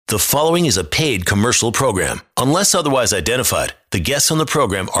The following is a paid commercial program. Unless otherwise identified, the guests on the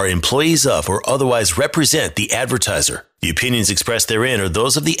program are employees of or otherwise represent the advertiser. The opinions expressed therein are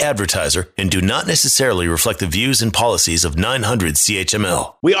those of the advertiser and do not necessarily reflect the views and policies of 900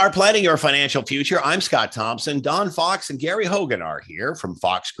 CHML. We are planning your financial future. I'm Scott Thompson. Don Fox and Gary Hogan are here from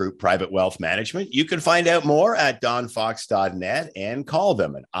Fox Group Private Wealth Management. You can find out more at donfox.net and call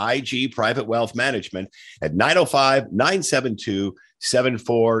them at IG Private Wealth Management at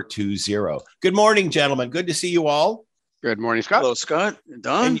 905-972-7420. Good morning, gentlemen. Good to see you all. Good morning, Scott. Hello, Scott.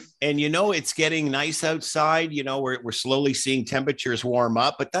 Don. And you know, it's getting nice outside. You know, we're slowly seeing temperatures warm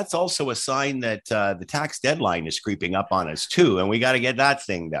up, but that's also a sign that the tax deadline is creeping up on us too. And we got to get that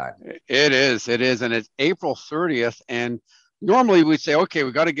thing done. It is. And it's April 30th. And normally we'd say, okay,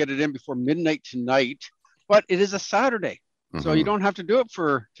 we got to get it in before midnight tonight, but it is a Saturday. Mm-hmm. So you don't have to do it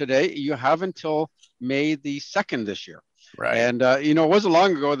for today. You have until May the 2nd this year. Right. And, it wasn't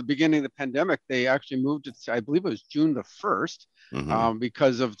long ago at the beginning of the pandemic, they actually moved it, I believe it was June the 1st,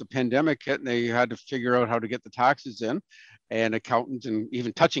 because of the pandemic hit, and they had to figure out how to get the taxes in, and accountants and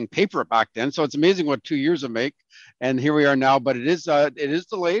even touching paper back then. So it's amazing what 2 years will make. And here we are now, but it is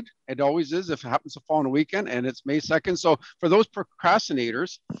delayed. It always is if it happens to fall on a weekend, and it's May 2nd. So for those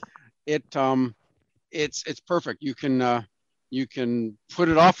procrastinators, it's perfect. You can put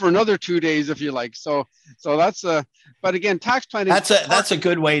it off for another 2 days if you like. So that's but again, tax planning. That's a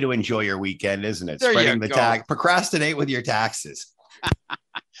good way to enjoy your weekend, isn't it? There Spreading you the go. tax, procrastinate with your taxes.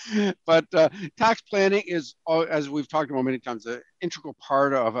 But tax planning is, as we've talked about many times, an integral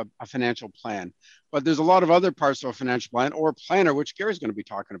part of a financial plan. But there's a lot of other parts of a financial plan or planner, which Gary's going to be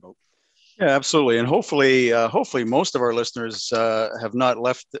talking about. Yeah, absolutely. And hopefully most of our listeners have not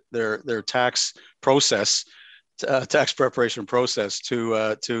left their tax preparation process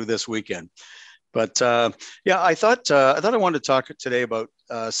to this weekend. But I thought I wanted to talk today about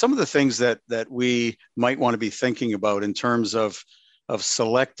some of the things that we might want to be thinking about in terms of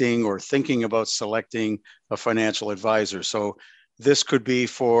selecting or thinking about selecting a financial advisor. So this could be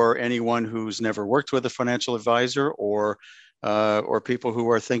for anyone who's never worked with a financial advisor or people who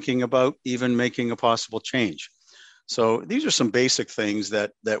are thinking about even making a possible change. So these are some basic things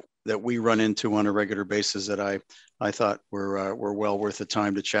that we run into on a regular basis that I thought were well worth the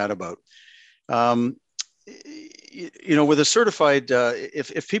time to chat about. With a certified,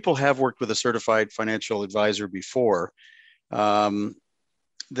 if people have worked with a certified financial advisor before, then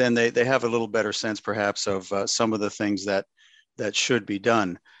they have a little better sense perhaps of some of the things that should be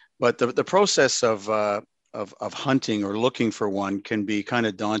done. But the process of hunting or looking for one can be kind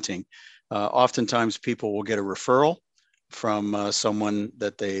of daunting. Oftentimes people will get a referral from someone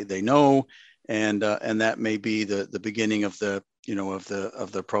that they know, and that may be the beginning of the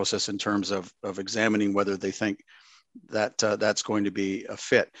process in terms of examining whether they think that that's going to be a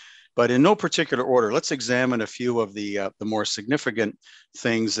fit. But in no particular order, let's examine a few of the more significant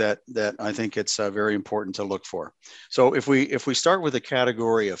things that I think it's very important to look for. So if we start with the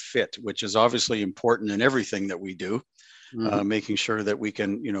category of fit, which is obviously important in everything that we do, making sure that we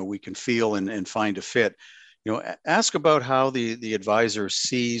can feel and find a fit. Ask about how the advisor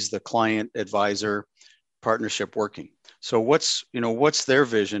sees the client advisor partnership working. So what's their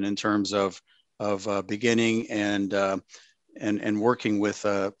vision in terms of beginning and working with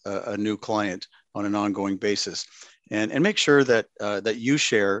a new client on an ongoing basis, and make sure that you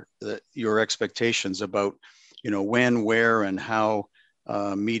share your expectations about when, where, and how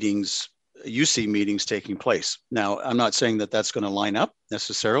you see meetings taking place. Now, I'm not saying that that's going to line up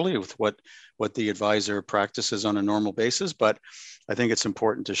necessarily with what the advisor practices on a normal basis, but I think it's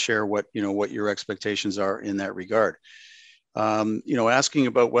important to share what your expectations are in that regard. Asking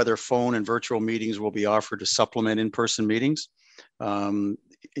about whether phone and virtual meetings will be offered to supplement in-person meetings. I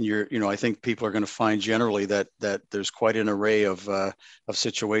think people are going to find generally that there's quite an array of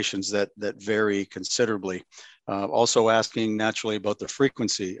situations that vary considerably. Also asking naturally about the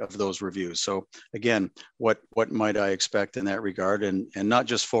frequency of those reviews. So again, what might I expect in that regard, and not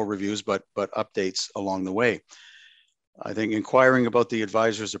just full reviews, but updates along the way. I think inquiring about the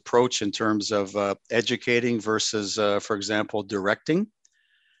advisor's approach in terms of educating versus, for example, directing.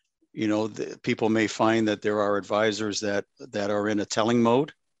 People may find that there are advisors that are in a telling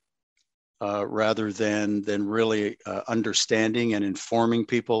mode rather than really understanding and informing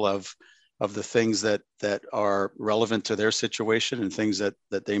people of the things that are relevant to their situation and things that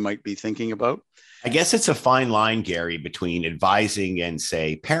they might be thinking about. I guess it's a fine line, Gary, between advising and,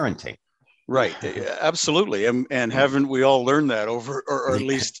 say, parenting. Right. Absolutely. And haven't we all learned that over, or at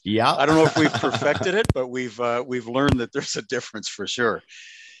least, yeah, I don't know if we've perfected it, but we've learned that there's a difference for sure.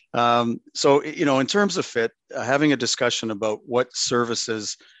 So, in terms of fit, having a discussion about what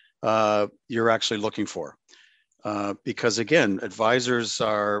services you're actually looking for. Because again, advisors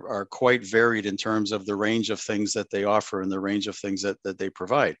are quite varied in terms of the range of things that they offer and the range of things that they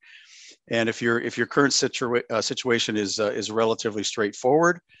provide. And if your current situation is relatively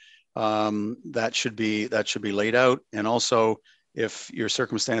straightforward, that should be laid out. And also, if your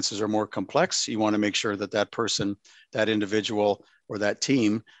circumstances are more complex, you want to make sure that person, that individual, or that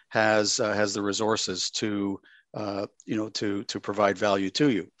team has the resources to provide value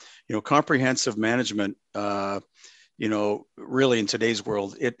to you. Comprehensive management, really in today's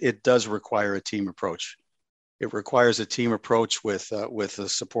world, it does require a team approach. It requires a team approach with the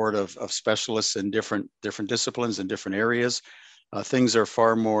support of specialists in different disciplines and different areas. Things are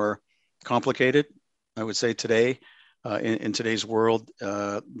far more complicated, I would say, today in today's world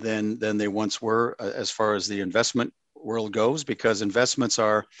than they once were, as far as the investment world goes, because investments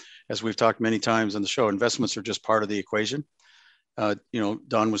are, as we've talked many times on the show, investments are just part of the equation.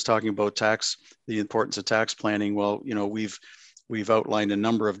 Don was talking about the importance of tax planning. Well, we've outlined a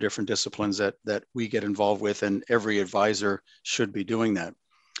number of different disciplines that we get involved with, and every advisor should be doing that.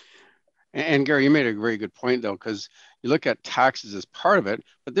 And Gary, you made a very good point, though, because you look at taxes as part of it,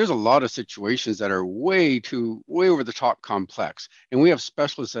 but there's a lot of situations that are way over the top complex. And we have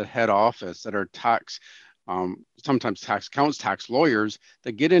specialists at head office that are sometimes tax accountants, tax lawyers,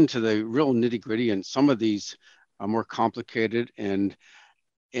 that get into the real nitty gritty, and some of these are more complicated. And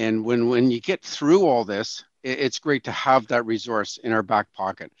when you get through all this, it's great to have that resource in our back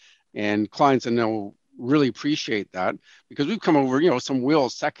pocket. And clients, I know, really appreciate that, because we've come over, some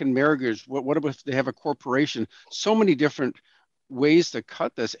wills, second marriages. What about if they have a corporation? So many different ways to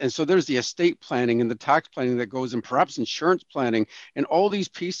cut this. And so there's the estate planning and the tax planning that goes in, perhaps insurance planning, and all these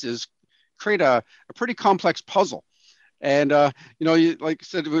pieces create a pretty complex puzzle. And, like I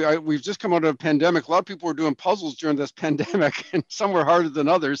said, we've just come out of a pandemic. A lot of people were doing puzzles during this pandemic, and some were harder than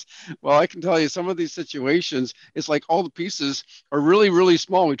others. Well, I can tell you, some of these situations, it's like all the pieces are really, really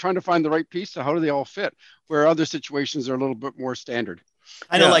small. We're trying to find the right piece. So how do they all fit? Where other situations are a little bit more standard.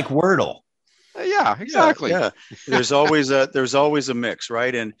 I know, like Wordle. Yeah, exactly. Yeah. There's always a mix,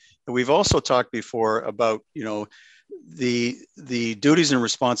 right? And we've also talked before about, the duties and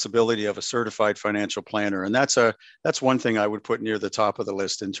responsibility of a certified financial planner. And that's one thing I would put near the top of the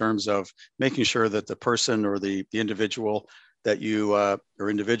list in terms of making sure that the person or the individual that you or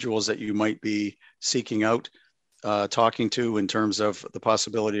individuals that you might be seeking out, talking to in terms of the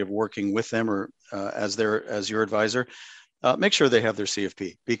possibility of working with them or as your advisor, make sure they have their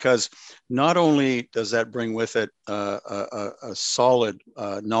CFP, because not only does that bring with it a solid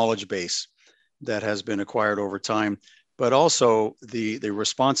knowledge base that has been acquired over time, but also the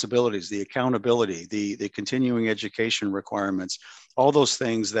responsibilities, the accountability, the continuing education requirements, all those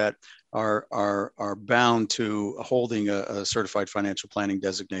things that are bound to holding a certified financial planning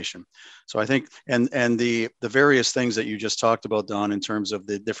designation. So I think, and the various things that you just talked about, Don, in terms of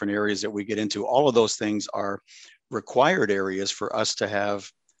the different areas that we get into, all of those things are required areas for us to have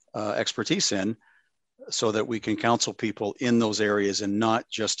expertise in, so that we can counsel people in those areas and not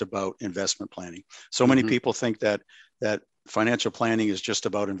just about investment planning. So many people think that financial planning is just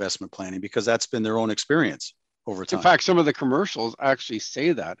about investment planning, because that's been their own experience over time. In fact, some of the commercials actually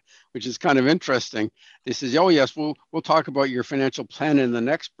say that, which is kind of interesting. They say, oh yes, we'll talk about your financial plan. In the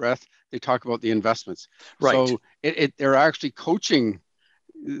next breath, they talk about the investments. Right. So they're actually coaching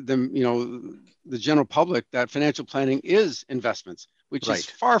them, the general public, that financial planning is investments, which is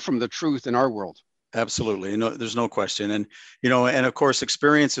far from the truth in our world. Absolutely. There's no question. And, and of course,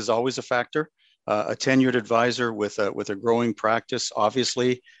 experience is always a factor. A tenured advisor with a growing practice,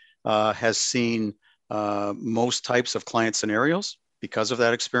 obviously, has seen most types of client scenarios because of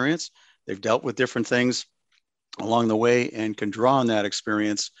that experience. They've dealt with different things along the way and can draw on that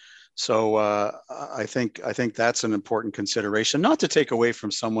experience. So I think that's an important consideration, not to take away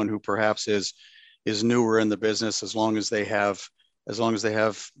from someone who perhaps is newer in the business, as long as they have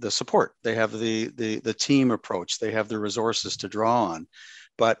the support, they have the team approach, they have the resources to draw on.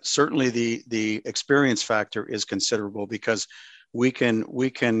 But certainly the experience factor is considerable, because we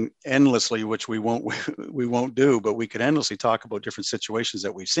can endlessly, which we won't do, but we can endlessly talk about different situations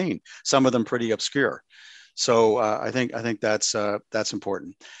that we've seen, some of them pretty obscure. So I think that's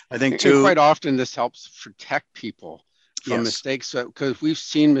important. I think too, and quite often this helps protect people from mistakes, because we've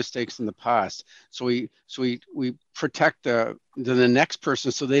seen mistakes in the past. So we protect the next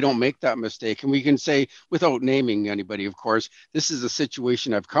person so they don't make that mistake. And we can say, without naming anybody, of course, this is a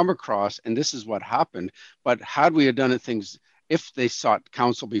situation I've come across and this is what happened. But had we had done things, if they sought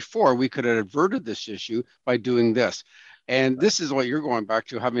counsel before, we could have averted this issue by doing this. And this is what you're going back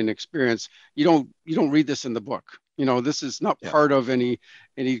to, having experience. You don't read this in the book. This is not part of any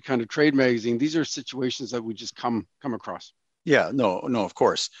kind of trade magazine. These are situations that we just come across. Yeah, no, of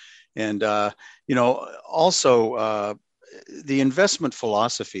course. And, also the investment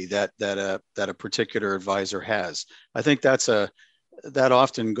philosophy that a particular advisor has, I think that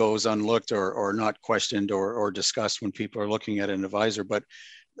often goes unlooked or not questioned or discussed when people are looking at an advisor. But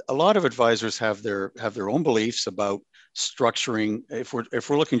a lot of advisors have their own beliefs about structuring. If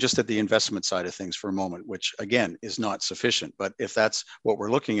we're looking just at the investment side of things for a moment, which again is not sufficient, but if that's what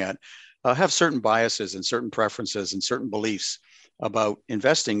we're looking at, have certain biases and certain preferences and certain beliefs about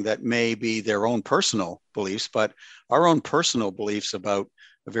investing that may be their own personal beliefs, but our own personal beliefs about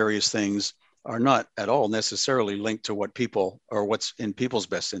various things are not at all necessarily linked to what's in people's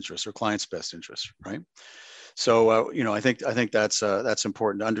best interest or clients' best interest, right? So, I think that's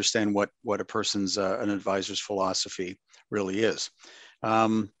important to understand what a person's an advisor's philosophy really is.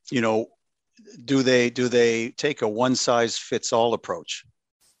 Do they take a one size fits all approach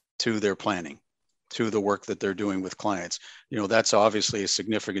to their planning, to the work that they're doing with clients? That's obviously a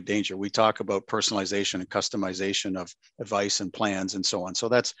significant danger. We talk about personalization and customization of advice and plans and so on. So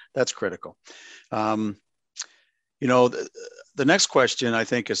that's critical. The next question I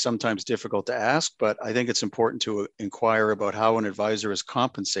think is sometimes difficult to ask, but I think it's important to inquire about how an advisor is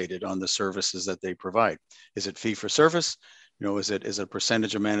compensated on the services that they provide. Is it fee for service? Is it a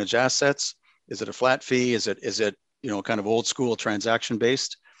percentage of managed assets? Is it a flat fee? Is it kind of old school transaction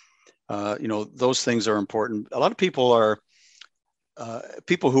based? Those things are important. A lot of people are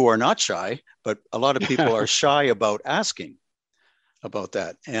people who are not shy, but a lot of people are shy about asking about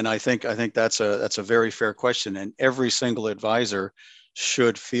that. And I think that's a very fair question. And every single advisor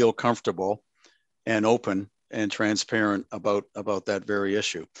should feel comfortable and open and transparent about that very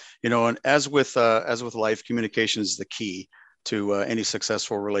issue. And as with life, communication is the key to any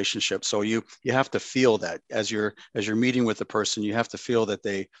successful relationship. So you have to feel that as you're meeting with the person, you have to feel that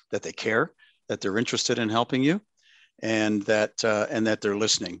they care, that they're interested in helping you, and that they're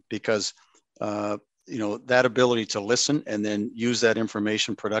listening, because that ability to listen and then use that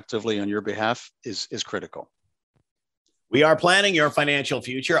information productively on your behalf is critical. We are planning your financial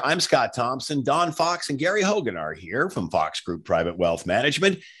future. I'm Scott Thompson. Don Fox and Gary Hogan are here from Fox Group Private Wealth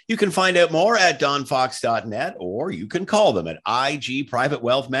Management. You can find out more at donfox.net, or you can call them at IG Private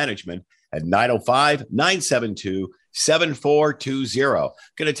Wealth Management at 905-972-7420.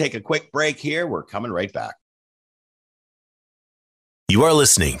 Going to take a quick break here. We're coming right back. You are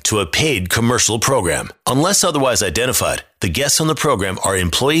listening to a paid commercial program. Unless otherwise identified, the guests on the program are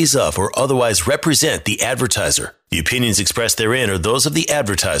employees of or otherwise represent the advertiser. The opinions expressed therein are those of the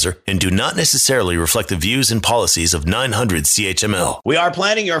advertiser and do not necessarily reflect the views and policies of 900 CHML. We are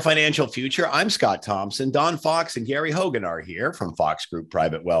planning your financial future. I'm Scott Thompson. Don Fox and Gary Hogan are here from Fox Group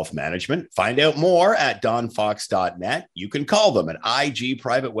Private Wealth Management. Find out more at donfox.net. You can call them at IG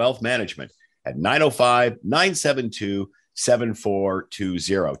Private Wealth Management at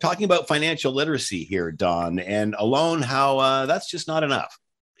 905-972-7420. Talking about financial literacy here, Don, and alone, how that's just not enough.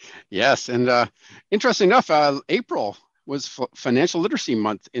 Yes. And interesting enough, April was Financial Literacy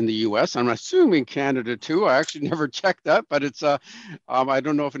Month in the U.S. I'm assuming Canada too. I actually never checked that, but it's I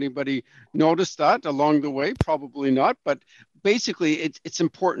don't know if anybody noticed that along the way. Probably not. But basically, it's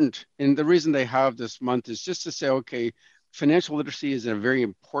important. And the reason they have this month is just to say, okay, financial literacy is very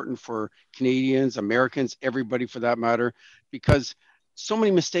important for Canadians, Americans, everybody for that matter, because so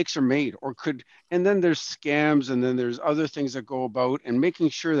many mistakes are made and then there's scams, and then there's other things that go about, and making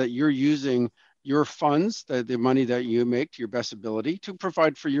sure that you're using your funds, the money that you make to your best ability to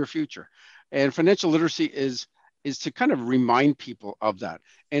provide for your future. And financial literacy is to kind of remind people of that.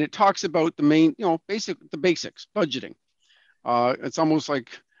 And it talks about the main, the basics, budgeting. It's almost like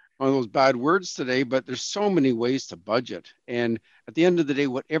one of those bad words today, but there's so many ways to budget. And at the end of the day,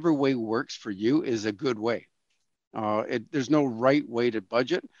 whatever way works for you is a good way. There's no right way to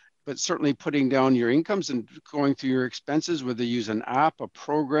budget, but certainly putting down your incomes and going through your expenses, whether you use an app, a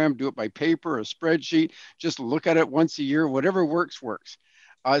program, do it by paper, a spreadsheet, just look at it once a year, whatever works.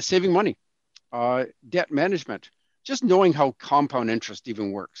 Saving money, debt management, just knowing how compound interest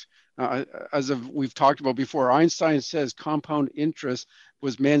even works. We've talked about before, Einstein says compound interest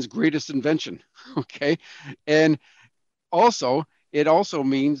was man's greatest invention. Okay. And it also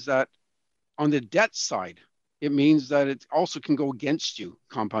means that on the debt side, it means that it also can go against you,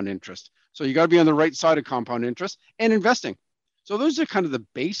 compound interest. So you got to be on the right side of compound interest and investing. So those are kind of the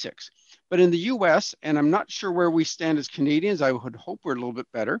basics. But in the US, and I'm not sure where we stand as Canadians, I would hope we're a little bit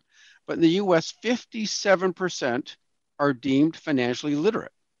better, but in the US, 57% are deemed financially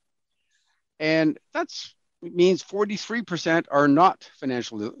literate. And that means 43% are not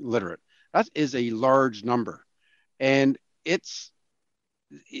financially literate. That is a large number. And it's,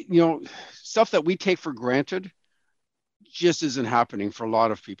 stuff that we take for granted just isn't happening for a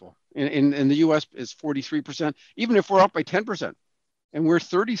lot of people. In the US, it's 43%. Even if we're up by 10%, and we're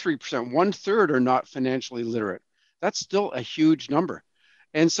 33%, 1/3 are not financially literate. That's still a huge number.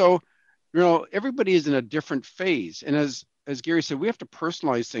 And so, everybody is in a different phase. And as Gary said, we have to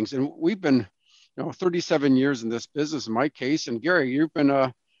personalize things. And we've been, 37 years in this business in my case. And Gary, you've been,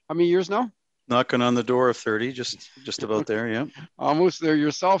 how many years now? Knocking on the door of 30, just about there. Yeah. Almost there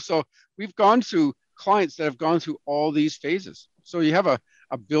yourself. So we've gone through clients that have gone through all these phases. So you have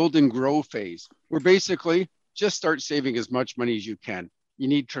a build and grow phase where basically just start saving as much money as you can. You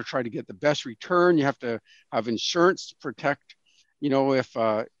need to try to get the best return. You have to have insurance to protect,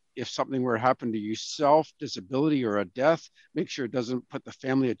 if something were to happen to yourself, disability or a death, make sure it doesn't put the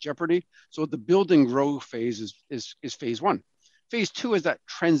family at jeopardy. So the build and grow phase is phase one. Phase two is that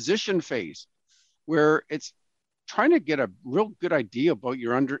transition phase where it's trying to get a real good idea about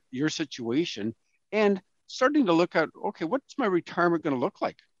your situation and starting to look at, okay, what's my retirement going to look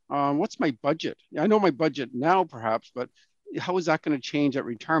like? What's my budget? I know my budget now, perhaps, but how is that going to change at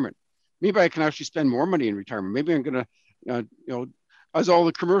retirement? Maybe I can actually spend more money in retirement. Maybe I'm going to, as all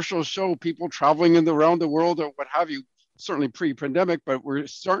the commercials show, people traveling around the world or what have you, certainly pre-pandemic, but we're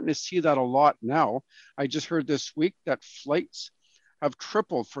starting to see that a lot now. I just heard this week that flights have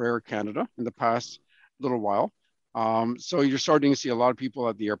tripled for Air Canada in the past little while. So you're starting to see a lot of people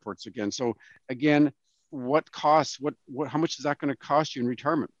at the airports again. So again, what costs, how much is that going to cost you in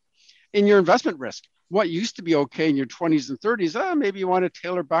retirement? In your investment risk, what used to be okay in your 20s and 30s, maybe you want to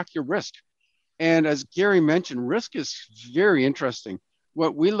tailor back your risk. And as Gary mentioned, risk is very interesting.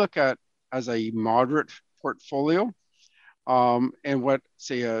 What we look at as a moderate portfolio, and what,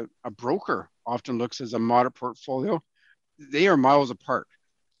 say, a broker often looks as a moderate portfolio, they are miles apart.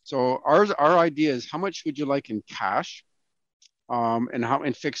 So our idea is how much would you like in cash, and how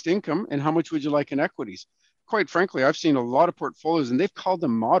in fixed income, and how much would you like in equities? Quite frankly, I've seen a lot of portfolios, and they've called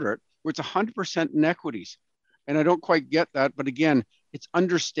them moderate, where it's 100% in equities. And I don't quite get that. But again, it's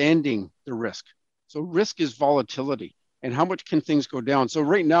understanding the risk. So risk is volatility. And how much can things go down? So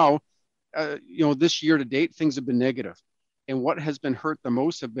right now, this year to date, things have been negative. And what has been hurt the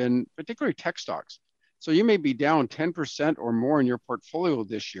most have been particularly tech stocks. So you may be down 10% or more in your portfolio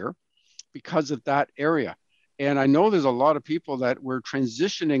this year because of that area. And I know there's a lot of people that were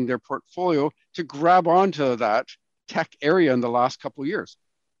transitioning their portfolio to grab onto that tech area in the last couple of years.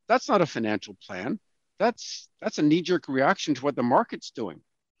 That's not a financial plan. That's a knee-jerk reaction to what the market's doing.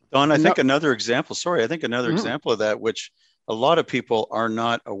 Don, I think another example of that, which a lot of people are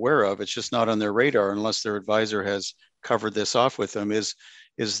not aware of, it's just not on their radar unless their advisor has covered this off with them, is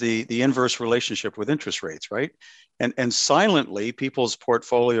the inverse relationship with interest rates, right? And silently, people's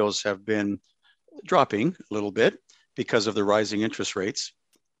portfolios have been dropping a little bit because of the rising interest rates.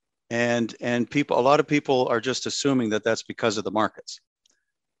 And a lot of people are just assuming that that's because of the markets.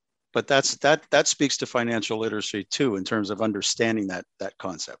 But that speaks to financial literacy too, in terms of understanding that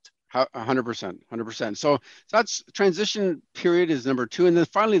concept. 100%. So that's transition period is number two. And then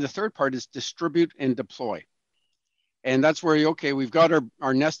finally, the third part is distribute and deploy. And that's where, we've got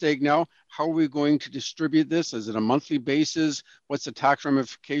our nest egg now. How are we going to distribute this? Is it a monthly basis? What's the tax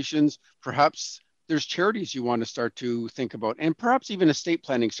ramifications? Perhaps there's charities you want to start to think about, and perhaps even estate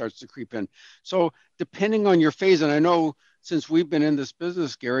planning starts to creep in. So depending on your phase, and I know since we've been in this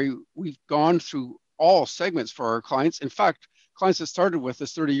business, Gary, we've gone through all segments for our clients. In fact, clients that started with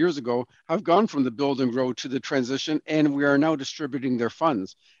us 30 years ago have gone from the build and grow to the transition, and we are now distributing their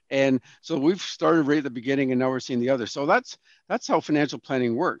funds. And so we've started right at the beginning, and now we're seeing the other. So that's how financial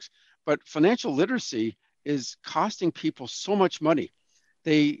planning works. But financial literacy is costing people so much money.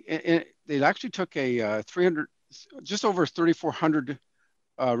 They actually took just over 3,400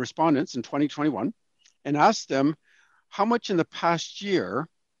 respondents in 2021 and asked them, how much in the past year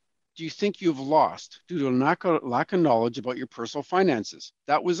do you think you've lost due to a lack of knowledge about your personal finances?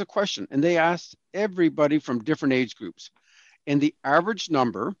 That was a question. And they asked everybody from different age groups. And the average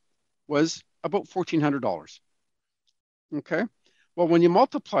number was about $1,400. Okay. Well, when you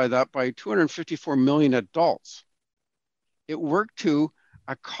multiply that by 254 million adults, it worked to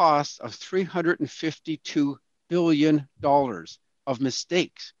a cost of $352 billion of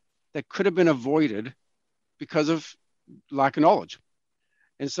mistakes that could have been avoided because of lack of knowledge.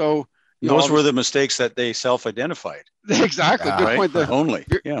 And so those were the mistakes that they self-identified. Exactly. Good point. Only.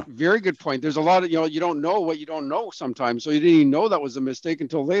 Very good point. There's a lot of, you don't know what you don't know sometimes. So you didn't even know that was a mistake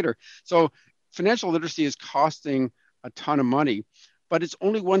until later. So financial literacy is costing a ton of money, but it's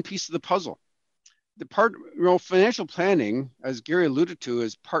only one piece of the puzzle. The part, financial planning, as Gary alluded to,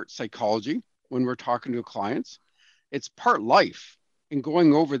 is part psychology when we're talking to clients. It's part life, and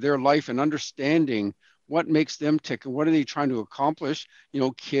going over their life and understanding what makes them tick and what are they trying to accomplish,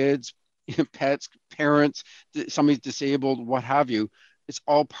 kids, pets, parents, somebody's disabled, what have you. It's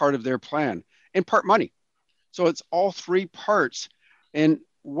all part of their plan, and part money. So it's all three parts. And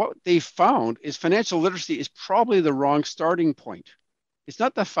what they found is financial literacy is probably the wrong starting point. It's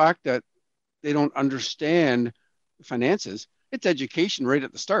not the fact that they don't understand finances, it's education right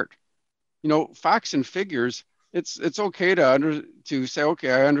at the start. Facts and figures, it's okay to say,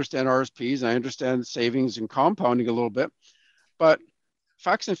 okay, I understand RSPs and I understand savings and compounding a little bit, but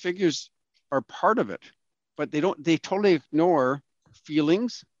facts and figures are part of it. But they totally ignore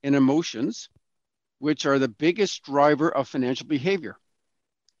feelings and emotions, which are the biggest driver of financial behavior.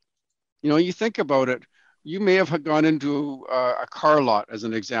 You think about it, you may have gone into a car lot as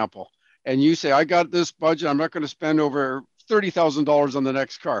an example, and you say, I got this budget, I'm not going to spend over $30,000 on the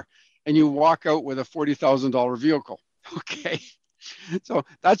next car. And you walk out with a $40,000 vehicle. Okay. So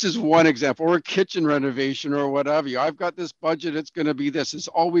that's just one example, or a kitchen renovation or whatever. I've got this budget, it's going to be this. It's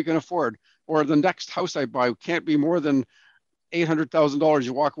all we can afford. Or the next house I buy can't be more than $800,000.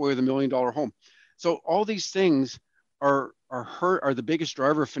 You walk away with $1 million home. So all these things are the biggest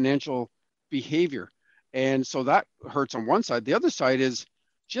driver of financial behavior. And so that hurts on one side. The other side is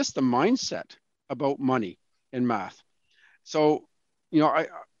just the mindset about money and math. So,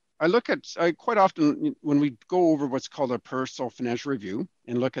 I quite often, when we go over what's called a personal financial review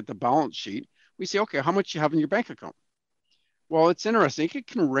and look at the balance sheet, we say, okay, how much you have in your bank account? Well, it's interesting. It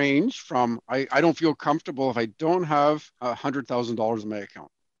can range from, I don't feel comfortable if I don't have $100,000 in my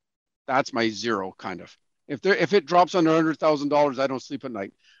account. That's my zero, kind of. If it drops under $100,000, I don't sleep at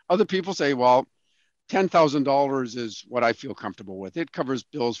night. Other people say, well, $10,000 is what I feel comfortable with. It covers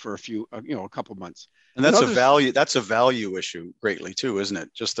bills for a couple of months. And that's a value issue greatly too, isn't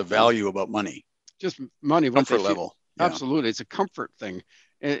it? Just the value about money. Just money. Comfort level. Yeah. Absolutely. It's a comfort thing.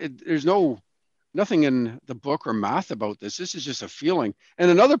 There's nothing in the book or math about this. This is just a feeling. And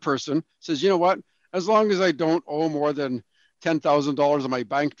another person says, you know what? As long as I don't owe more than $10,000 on my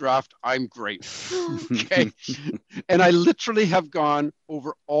bank draft, I'm great. Okay. And I literally have gone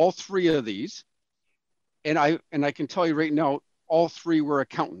over all three of these. And I can tell you right now, all three were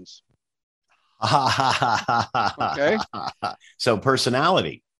accountants. Okay. So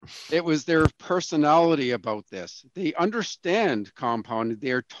personality. It was their personality about this. They understand compounding.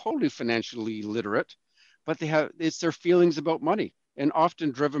 They are totally financially literate, but it's their feelings about money, and often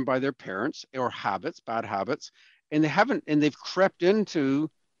driven by their parents or bad habits. And they've crept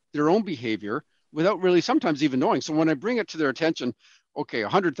into their own behavior without really sometimes even knowing. So when I bring it to their attention, okay,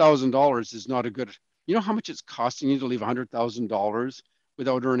 $100,000 is not a good, you know how much it's costing you to leave $100,000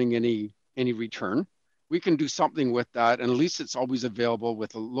 without earning any return? We can do something with that, and at least it's always available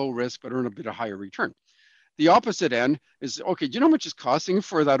with a low risk, but earn a bit of higher return. The opposite end is, okay, do you know how much it's costing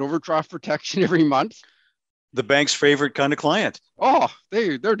for that overdraft protection every month? The bank's favorite kind of client. Oh,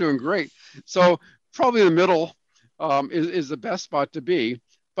 they're doing great. So probably the middle is the best spot to be,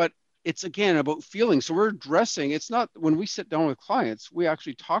 but it's again about feeling. So we're addressing, it's not when we sit down with clients, we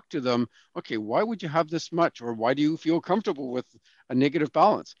actually talk to them, okay, why would you have this much? Or why do you feel comfortable with a negative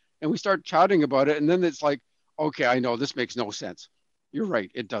balance? And we start chatting about it. And then it's like, okay, I know this makes no sense. You're right.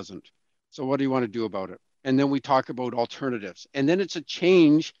 It doesn't. So what do you want to do about it? And then we talk about alternatives. And then it's a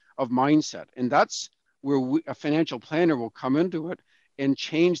change of mindset. And that's where a financial planner will come into it and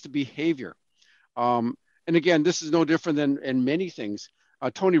change the behavior. And again, this is no different than in many things.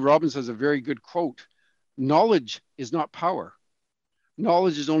 Tony Robbins has a very good quote. Knowledge is not power.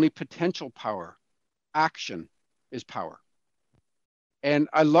 Knowledge is only potential power. Action is power. And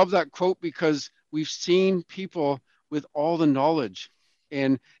I love that quote because we've seen people with all the knowledge,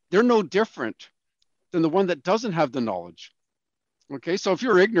 and they're no different than the one that doesn't have the knowledge. Okay, so if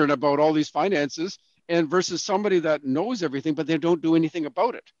you're ignorant about all these finances and versus somebody that knows everything, but they don't do anything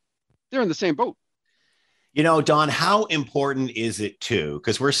about it, they're in the same boat. You know, Don, how important is it too?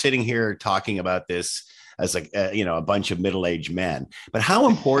 Because we're sitting here talking about this as a bunch of middle-aged men, but how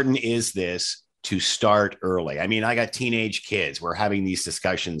important is this to start early? I mean, I got teenage kids. We're having these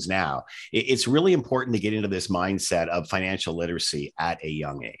discussions now. It's really important to get into this mindset of financial literacy at a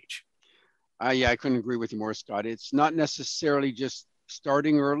young age. Yeah, I couldn't agree with you more, Scott. It's not necessarily just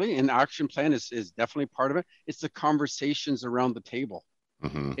starting early. An action plan is definitely part of it. It's the conversations around the table.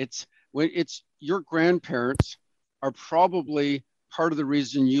 Mm-hmm. It's your grandparents are probably part of the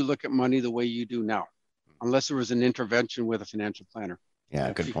reason you look at money the way you do now, unless there was an intervention with a financial planner.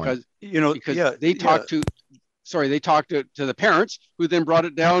 Yeah, good point. Because they talked to the parents who then brought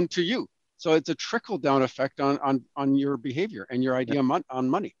it down to you. So it's a trickle down effect on your behavior and your idea on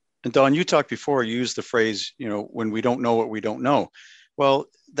money. And Don, you talked before, you used the phrase, when we don't know what we don't know. Well,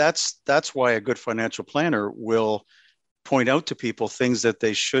 that's why a good financial planner will point out to people things that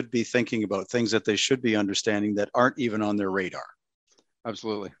they should be thinking about, things that they should be understanding that aren't even on their radar.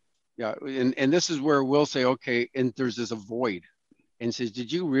 Absolutely. Yeah. And this is where we'll say, okay, and there's this void, and says,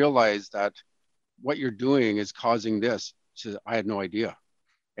 did you realize that what you're doing is causing this? Says, I had no idea.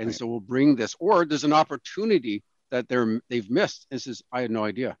 And right. So we'll bring this, or there's an opportunity that they've missed. And says, I had no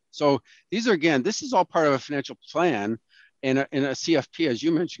idea. So these are, again, this is all part of a financial plan, and a CFP, as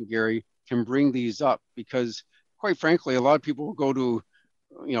you mentioned, Gary, can bring these up, because quite frankly, a lot of people will go to,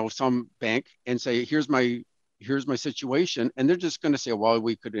 some bank and say, here's my situation. And they're just going to say, well,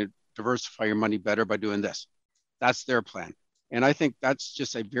 we could diversify your money better by doing this. That's their plan. And I think that's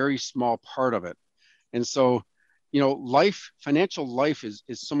just a very small part of it. And so, financial life is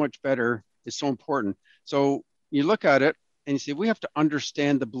so much better, is so important. So you look at it and you say, we have to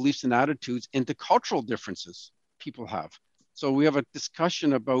understand the beliefs and attitudes and the cultural differences people have. So we have a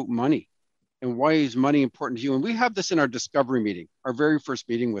discussion about money and why is money important to you. And we have this in our discovery meeting, our very first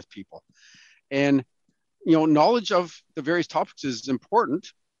meeting with people. And, knowledge of the various topics is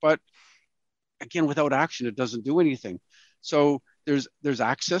important, but again, without action, it doesn't do anything. So there's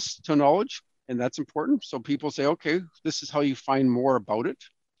access to knowledge, and that's important. So people say, okay, this is how you find more about it.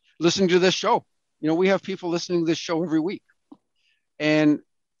 Listening to this show. We have people listening to this show every week. And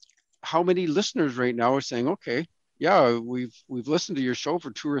how many listeners right now are saying, okay, yeah, we've listened to your show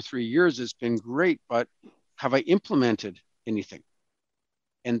for 2 or 3 years. It's been great, but have I implemented anything?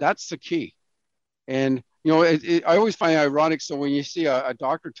 And that's the key. And, I always find it ironic. So when you see a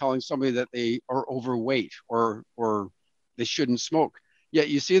doctor telling somebody that they are overweight or they shouldn't smoke, yet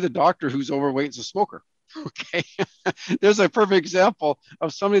you see the doctor who's overweight is a smoker. Okay. There's a perfect example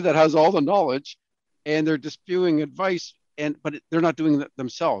of somebody that has all the knowledge and they're just spewing advice, but they're not doing it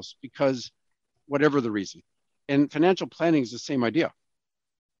themselves because whatever the reason. And financial planning is the same idea.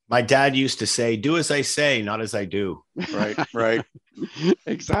 My dad used to say, do as I say, not as I do. Right.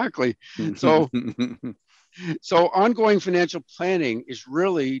 Exactly. So ongoing financial planning is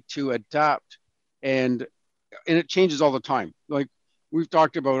really to adapt, and it changes all the time. Like we've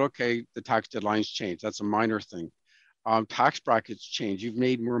talked about, okay, the tax deadlines change. That's a minor thing. Tax brackets change. You've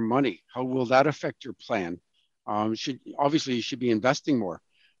made more money. How will that affect your plan? You should be investing more.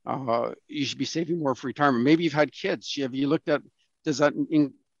 You should be saving more for retirement. Maybe you've had kids. Have you looked at, does that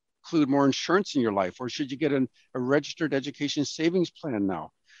include more insurance in your life? Or should you get a registered education savings plan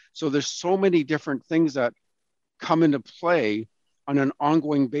now? So there's so many different things that come into play on an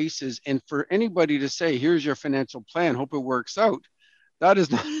ongoing basis. And for anybody to say, here's your financial plan, hope it works out, that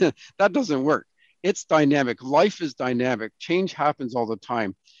doesn't work. It's dynamic. Life is dynamic. Change happens all the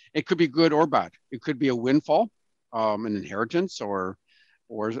time. It could be good or bad. It could be a windfall, an inheritance or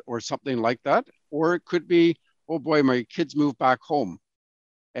something like that. Or it could be, oh boy, my kids moved back home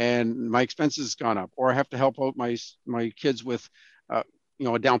and my expenses gone up, or I have to help out my kids with a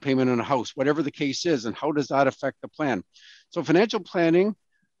down payment on a house, whatever the case is, and how does that affect the plan? So financial planning,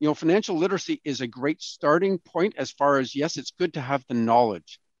 financial literacy is a great starting point as far as, yes, it's good to have the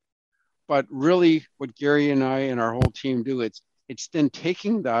knowledge, but really what Gary and I and our whole team do, it's then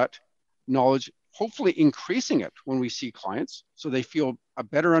taking that knowledge, hopefully increasing it when we see clients so they feel a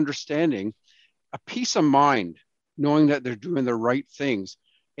better understanding, a peace of mind, knowing that they're doing the right things,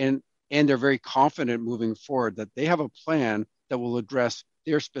 and they're very confident moving forward that they have a plan that will address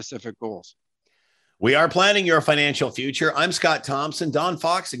their specific goals. We are planning your financial future. I'm Scott Thompson. Don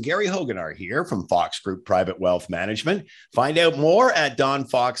Fox and Gary Hogan are here from Fox Group Private Wealth Management. Find out more at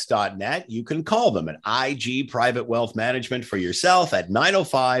donfox.net. You can call them at IG Private Wealth Management for yourself at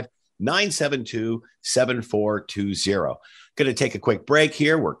 905-972-7420. Going to take a quick break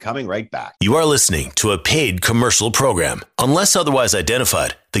here. We're coming right back. You are listening to a paid commercial program. Unless otherwise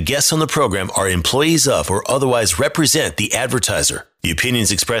identified, the guests on the program are employees of or otherwise represent the advertiser. The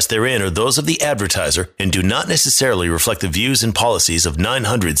opinions expressed therein are those of the advertiser and do not necessarily reflect the views and policies of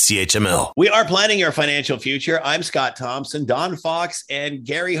 900 CHML. We are planning your financial future. I'm Scott Thompson. Don Fox and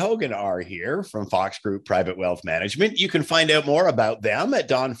Gary Hogan are here from Fox Group Private Wealth Management. You can find out more about them at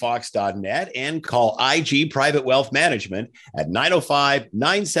donfox.net and call IG Private Wealth Management at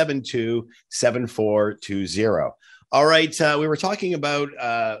 905-972-7420. All right. We were talking about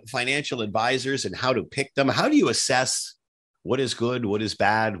financial advisors and how to pick them. How do you assess what is good, what is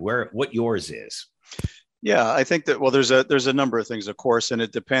bad, what yours is? Yeah, I think that, well, there's a number of things, of course, and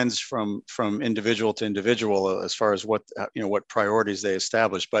it depends from individual to individual as far as what priorities they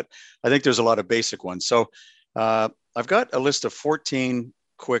establish. But I think there's a lot of basic ones. So I've got a list of 14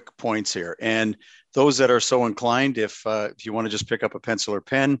 quick points here, and those that are so inclined, if you want to just pick up a pencil or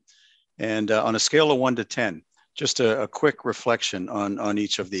pen, and on a scale of 1 to 10, just a quick reflection on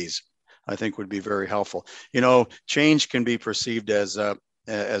each of these, I think would be very helpful. Change can be perceived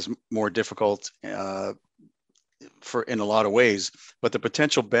as more difficult in a lot of ways, but the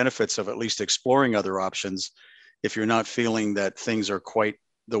potential benefits of at least exploring other options, if you're not feeling that things are quite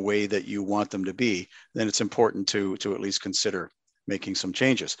the way that you want them to be, then it's important to at least consider making some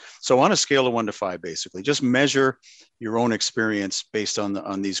changes. So on a scale of 1 to 5, basically, just measure your own experience based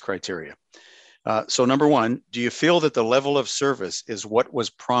on these criteria. So number 1, do you feel that the level of service is what was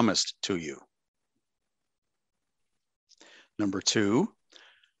promised to you? Number 2,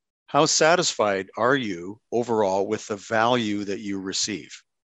 how satisfied are you overall with the value that you receive?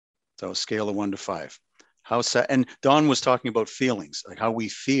 So scale of 1 to 5. And Don was talking about feelings, like how we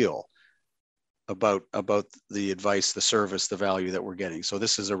feel about the advice, the service, the value that we're getting. So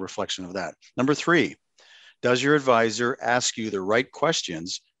this is a reflection of that. Number 3, does your advisor ask you the right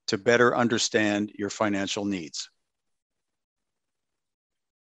questions to better understand your financial needs?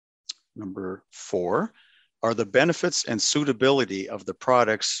 Number 4, are the benefits and suitability of the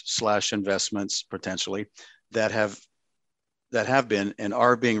products/investments potentially that have been and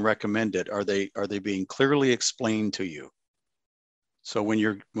are being recommended, are they being clearly explained to you? So when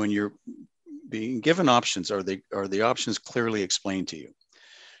you're being given options, are the options clearly explained to you?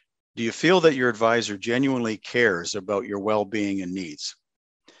 Do you feel that your advisor genuinely cares about your well-being and needs?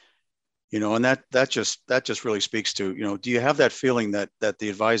 And that just really speaks to, do you have that feeling that the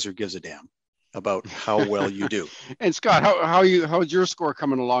advisor gives a damn about how well you do? And Scott, how's your score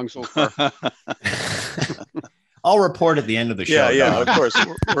coming along so far? I'll report at the end of the show. Yeah, of course.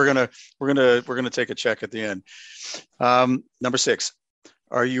 We're gonna take a check at the end. Number 6,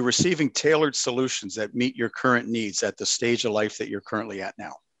 are you receiving tailored solutions that meet your current needs at the stage of life that you're currently at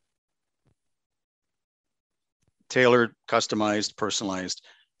now? Tailored, customized, personalized.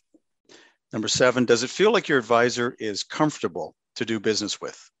 Number 7, does it feel like your advisor is comfortable to do business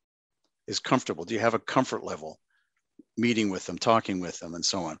with? Is comfortable? Do you have a comfort level meeting with them, talking with them, and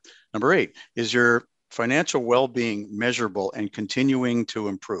so on? Number 8, is your financial well-being measurable and continuing to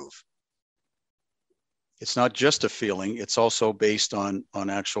improve? It's not just a feeling, it's also based on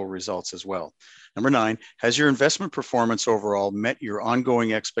actual results as well. Number 9, has your investment performance overall met your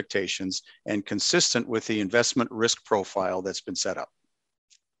ongoing expectations and consistent with the investment risk profile that's been set up?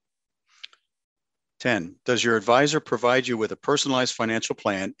 10, does your advisor provide you with a personalized financial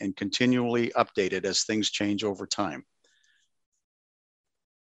plan and continually update it as things change over time?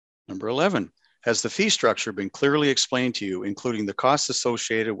 Number 11, has the fee structure been clearly explained to you, including the costs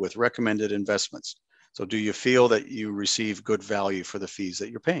associated with recommended investments? So do you feel that you receive good value for the fees that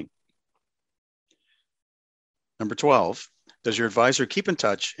you're paying? Number 12, does your advisor keep in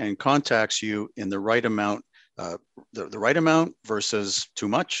touch and contacts you in the right amount, the right amount versus too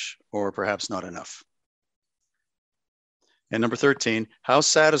much or perhaps not enough? And number 13, how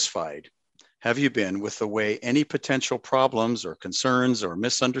satisfied have you been with the way any potential problems or concerns or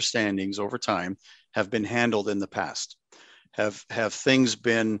misunderstandings over time have been handled in the past? Have things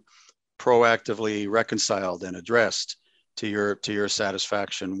been proactively reconciled and addressed to your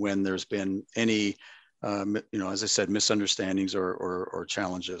satisfaction when there's been any, as I said, misunderstandings or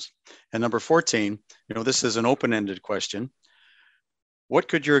challenges? And number 14, this is an open-ended question. What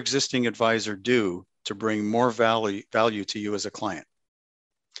could your existing advisor do to bring more value to you as a client?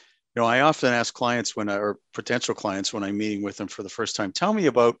 I often ask clients or potential clients when I'm meeting with them for the first time, tell me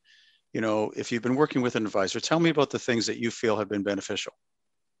about, if you've been working with an advisor, tell me about the things that you feel have been beneficial.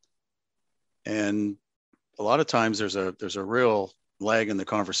 And a lot of times there's a real lag in the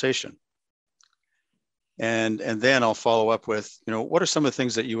conversation. And then I'll follow up with, what are some of the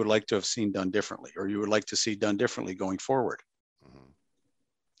things that you would like to have seen done differently, or you would like to see done differently going forward?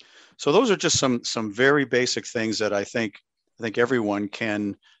 So those are just some very basic things that I think everyone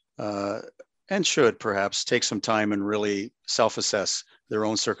can and should perhaps take some time and really self-assess their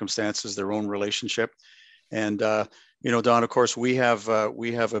own circumstances, their own relationship. And Don, of course, we have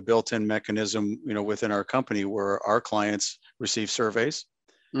a built-in mechanism, within our company where our clients receive surveys,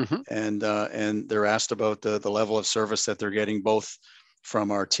 and they're asked about the level of service that they're getting, both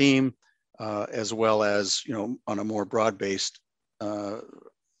from our team as well as on a more broad-based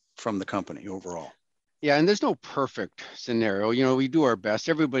from the company overall. Yeah, and there's no perfect scenario. We do our best.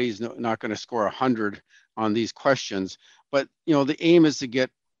 Everybody's not going to score 100 on these questions, but the aim is to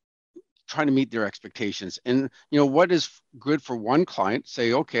trying to meet their expectations. And what is good for one client?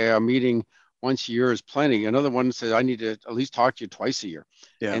 Say, okay, I'm meeting once a year is plenty. Another one says, I need to at least talk to you twice a year.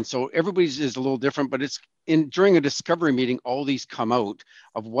 Yeah. And so everybody's is a little different, but it's during a discovery meeting, all these come out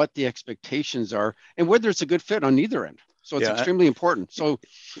of what the expectations are and whether it's a good fit on either end. So it's extremely important. So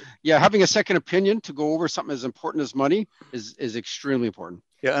yeah, having a second opinion to go over something as important as money is extremely important.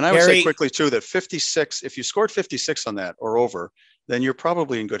 Yeah. And I would say quickly too, that 56, if you scored 56 on that or over, then you're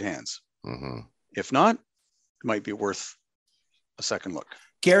probably in good hands. Mm-hmm. If not, it might be worth a second look.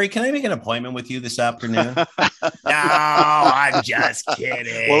 Gary, can I make an appointment with you this afternoon? No, I'm just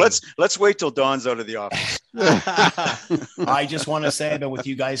kidding. Well, let's wait till Don's out of the office. I just want to say that with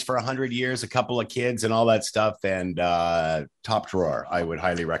you guys for 100 years, a couple of kids and all that stuff, and top drawer, I would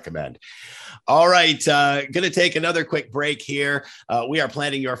highly recommend. All right, going to take another quick break here. We are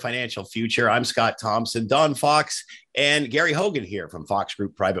planning your financial future. I'm Scott Thompson, Don Fox, and Gary Hogan here from Fox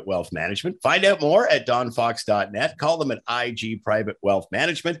Group Private Wealth Management. Find out more at donfox.net. Call them at IG Private Wealth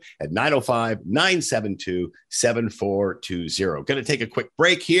Management at 905-972-7420. Going to take a quick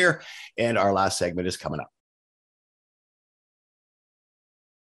break here, and our last segment is coming up.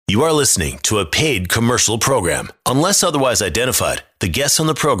 You are listening to a paid commercial program. Unless otherwise identified, the guests on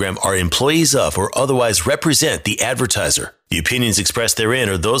the program are employees of or otherwise represent the advertiser. The opinions expressed therein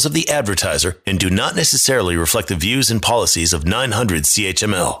are those of the advertiser and do not necessarily reflect the views and policies of 900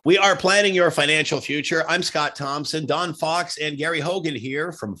 CHML. We are planning your financial future. I'm Scott Thompson, Don Fox, and Gary Hogan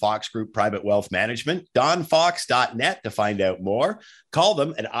here from Fox Group Private Wealth Management. donfox.net to find out more. Call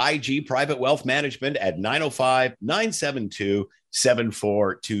them at IG Private Wealth Management at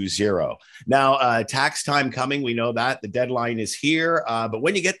 905-972-7420. Now, tax time coming. We know that the deadline is here. But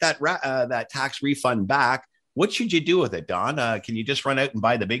when you get that tax refund back, what should you do with it, Don? Can you just run out and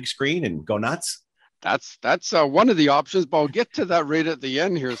buy the big screen and go nuts? That's one of the options, but I'll get to that right at the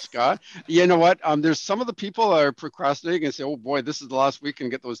end here, Scott. You know what? There's some of the people that are procrastinating and say, oh boy, this is the last week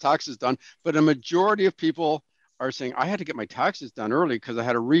and get those taxes done. But a majority of people are saying, I had to get my taxes done early because I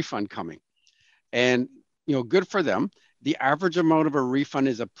had a refund coming. And, good for them. The average amount of a refund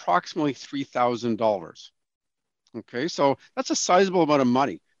is approximately $3,000. Okay, so that's a sizable amount of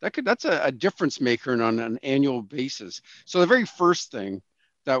money. That's a difference maker on an annual basis. So the very first thing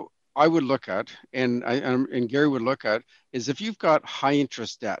that I would look at, and Gary would look at, is if you've got high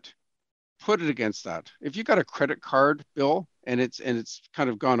interest debt, put it against that. If you've got a credit card bill and it's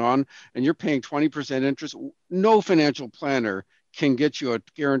kind of gone on, and you're paying 20% interest, no financial planner can get you a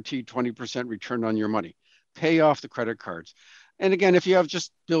guaranteed 20% return on your money. Pay off the credit cards. And again, if you have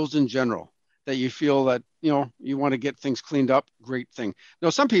just bills in general that you feel that, you want to get things cleaned up, great thing. Now,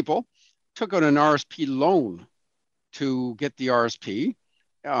 some people took out an RSP loan to get the RSP,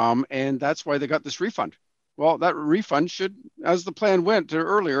 and that's why they got this refund. Well, that refund should, as the plan went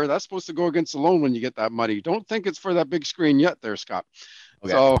earlier, that's supposed to go against the loan when you get that money. Don't think it's for that big screen yet there, Scott.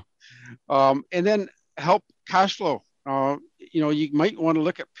 Okay. So, and then help cash flow. You might want to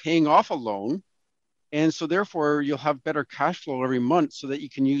look at paying off a loan. And so therefore you'll have better cash flow every month so that you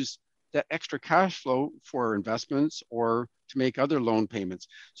can use that extra cash flow for investments or to make other loan payments.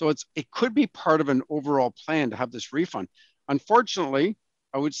 So it could be part of an overall plan to have this refund. Unfortunately,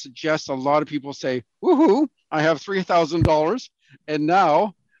 I would suggest a lot of people say, woohoo, I have $3,000 and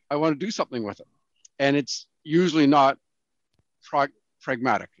now I want to do something with it. And it's usually not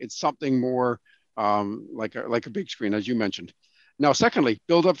pragmatic. It's something more like a big screen, as you mentioned. Now, secondly,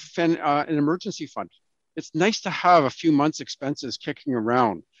 build up an emergency fund. It's nice to have a few months' expenses kicking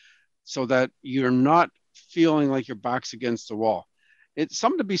around so that you're not feeling like your back's against the wall. It's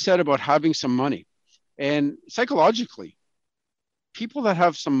something to be said about having some money. And psychologically, people that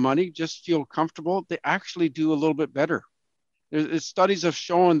have some money just feel comfortable. They actually do a little bit better. Studies have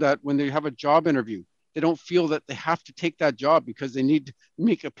shown that when they have a job interview, they don't feel that they have to take that job because they need to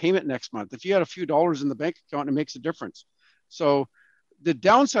make a payment next month. If you had a few dollars in the bank account, it makes a difference. So the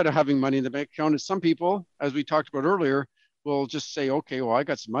downside of having money in the bank account is some people, as we talked about earlier, will just say, okay, well, I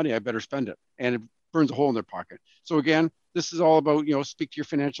got some money, I better spend it. And it burns a hole in their pocket. So again, this is all about, speak to your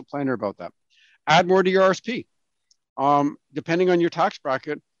financial planner about that. Add more to your RSP. Depending on your tax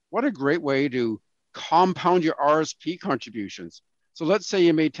bracket, what a great way to compound your RSP contributions. So let's say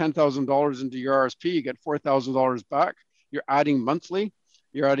you made $10,000 into your RSP, you get $4,000 back. You're adding monthly.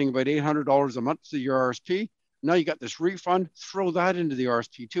 You're adding about $800 a month to your RSP. Now you got this refund, throw that into the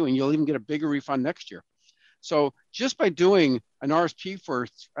RSP too, and you'll even get a bigger refund next year. So just by doing an RSP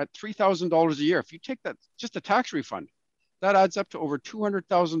at $3,000 a year, if you take that, just a tax refund, that adds up to over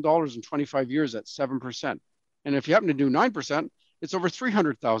 $200,000 in 25 years at 7%. And if you happen to do 9%, it's over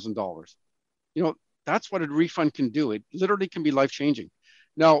 $300,000. That's what a refund can do. It literally can be life-changing.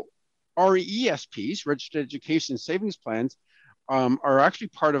 Now, RESPs, Registered Education Savings Plans, are actually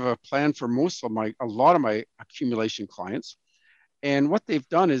part of a plan for a lot of my accumulation clients. And what they've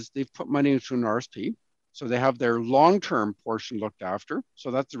done is they've put money into an RSP. So they have their long-term portion looked after.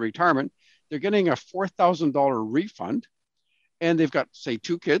 So that's the retirement. They're getting a $4,000 refund, and they've got, say,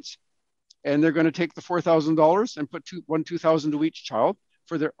 2 kids, and they're going to take the $4,000 and put $2,000 to each child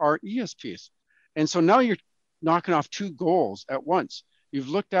for their RESPs. And so now you're knocking off 2 goals at once. You've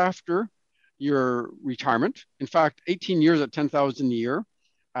looked after your retirement. In fact, 18 years at $10,000 a year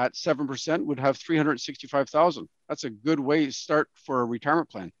at 7% would have $365,000. That's a good way to start for a retirement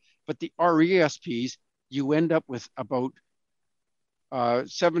plan. But the RESPs, you end up with about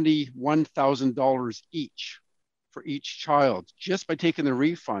 $71,000 each for each child just by taking the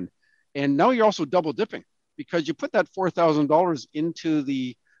refund. And now you're also double dipping because you put that $4,000 into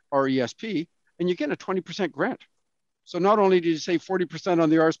the RESP and you get a 20% grant. So not only did you save 40% on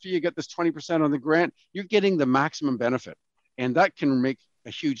the RSP, you get this 20% on the grant, you're getting the maximum benefit. And that can make a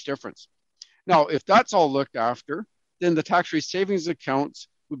huge difference. Now, if that's all looked after, then the tax-free savings accounts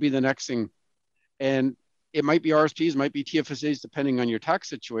would be the next thing. And it might be RSPs, might be TFSAs, depending on your tax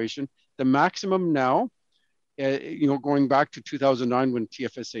situation. The maximum now, going back to 2009 when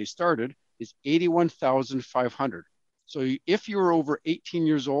TFSA started, is $81,500. So if you were over 18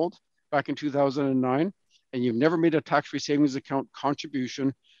 years old back in 2009, and you've never made a tax-free savings account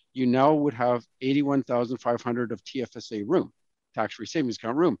contribution, you now would have $81,500 of TFSA room, tax-free savings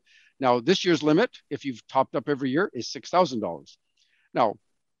account room. Now, this year's limit, if you've topped up every year, is $6,000. Now,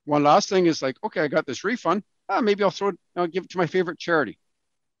 one last thing is like, okay, I got this refund. Maybe I'll give it to my favorite charity.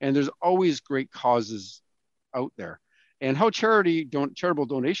 And there's always great causes out there. And how charitable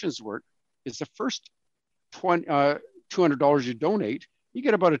donations work is the first $200 you donate, you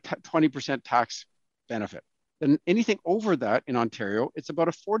get about a 20% tax benefit. Then anything over that in Ontario, it's about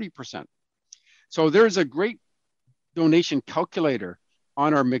a 40%. So there's a great donation calculator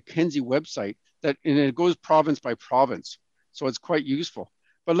on our Mackenzie website and it goes province by province. So it's quite useful.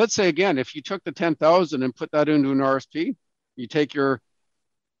 But let's say again, if you took the $10,000 and put that into an RSP, you take your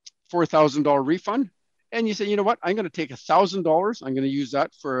 $4,000 refund and you say, you know what, I'm going to take $1,000. I'm going to use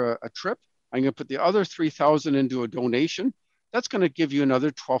that for a trip. I'm going to put the other $3,000 into a donation. That's going to give you another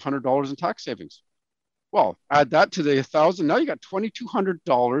 $1,200 in tax savings. Well, add that to the $1,000. Now you got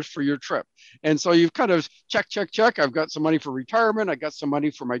 $2,200 for your trip. And so you've kind of check. I've got some money for retirement. I got some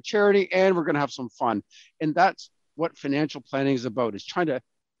money for my charity, and we're going to have some fun. And that's what financial planning is about, is trying to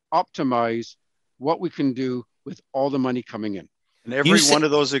optimize what we can do with all the money coming in. And every one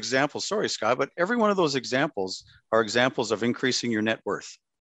of those examples, sorry, Scott, but every one of those examples are examples of increasing your net worth.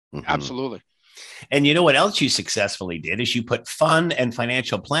 Mm-hmm. Absolutely. And you know what else you successfully did is you put fun and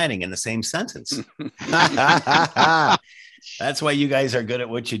financial planning in the same sentence. That's why you guys are good at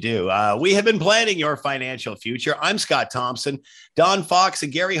what you do. We have been planning your financial future. I'm Scott Thompson, Don Fox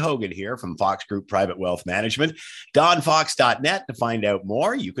and Gary Hogan here from Fox Group Private Wealth Management. DonFox.net to find out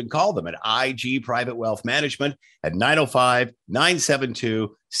more. You can call them at IG Private Wealth Management at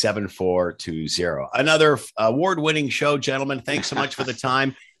 905-972-7420. Another award-winning show, gentlemen. Thanks so much for the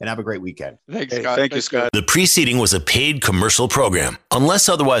time and have a great weekend. Thanks, Scott. Thank you, Scott. The preceding was a paid commercial program. Unless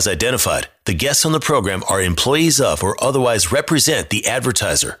otherwise identified, the guests on the program are employees of or otherwise represent the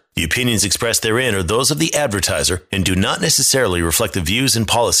advertiser. The opinions expressed therein are those of the advertiser and do not necessarily reflect the views and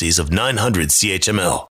policies of 900 CHML.